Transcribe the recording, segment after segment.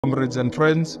Comrades and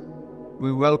friends,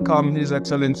 we welcome His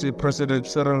Excellency President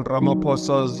Cyril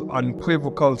Ramaphosa's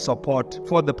unequivocal support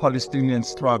for the Palestinian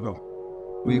struggle.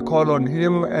 We call on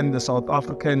him and the South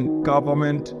African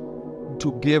government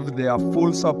to give their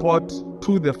full support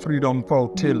to the Freedom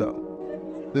Flotilla.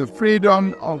 The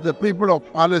freedom of the people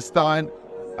of Palestine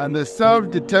and the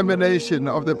self-determination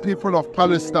of the people of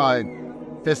Palestine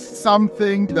is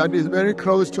something that is very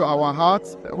close to our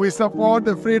hearts. We support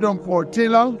the Freedom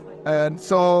Flotilla, and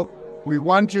so we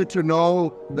want you to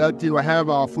know that you have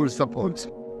our full support.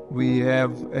 We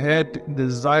have had the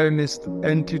Zionist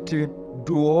entity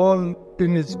do all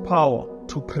in its power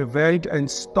to prevent and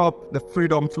stop the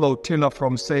Freedom Flotilla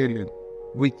from sailing.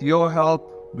 With your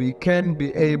help, we can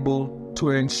be able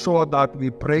to ensure that we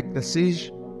break the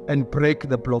siege and break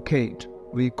the blockade.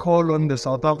 We call on the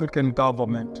South African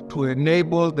government to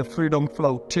enable the Freedom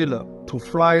Flotilla to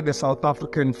fly the South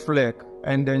African flag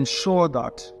and ensure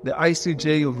that the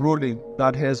ICJ ruling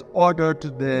that has ordered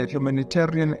the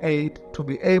humanitarian aid to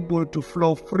be able to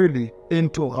flow freely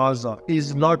into Gaza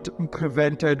is not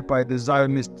prevented by the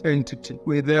Zionist entity.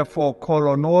 We therefore call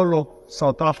on all of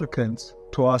South Africans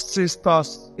to assist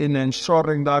us in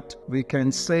ensuring that we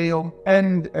can sail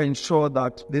and ensure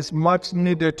that this much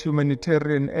needed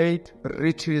humanitarian aid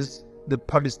reaches the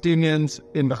Palestinians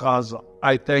in Gaza.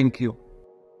 I thank you.